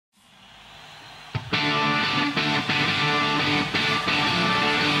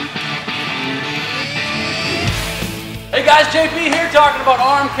guys, JP here talking about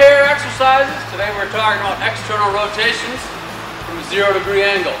arm care exercises. Today we're talking about external rotations from a 0 degree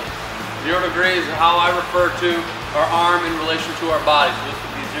angle. 0 degree is how I refer to our arm in relation to our body. So this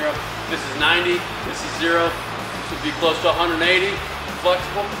would be 0, this is 90, this is 0, this would be close to 180,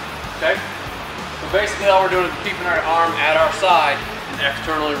 flexible, okay? So basically all we're doing is keeping our arm at our side and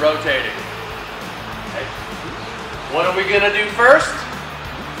externally rotating. Okay? What are we gonna do first?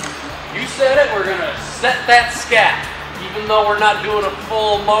 You said it, we're gonna set that scat. Even though we're not doing a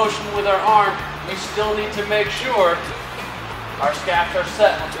full motion with our arm, we still need to make sure our scaps are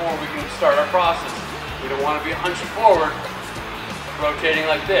set before we can start our process. We don't want to be hunched forward, rotating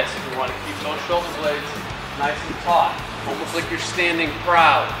like this. We want to keep those shoulder blades nice and taut, almost like you're standing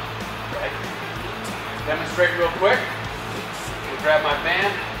proud. Okay? Demonstrate real quick. We'll grab my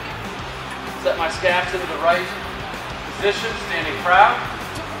band, set my scaps into the right position, standing proud.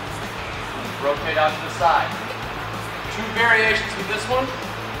 Rotate out to the side. Two variations with this one.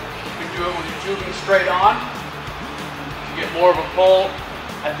 You can do it with your tubing straight on to get more of a pull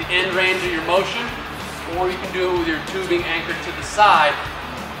at the end range of your motion, or you can do it with your tubing anchored to the side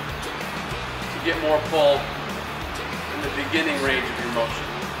to get more pull in the beginning range of your motion.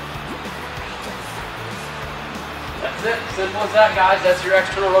 That's it. Simple as that, guys. That's your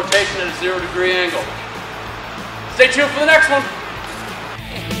external rotation at a 0 degree angle. Stay tuned for the next one.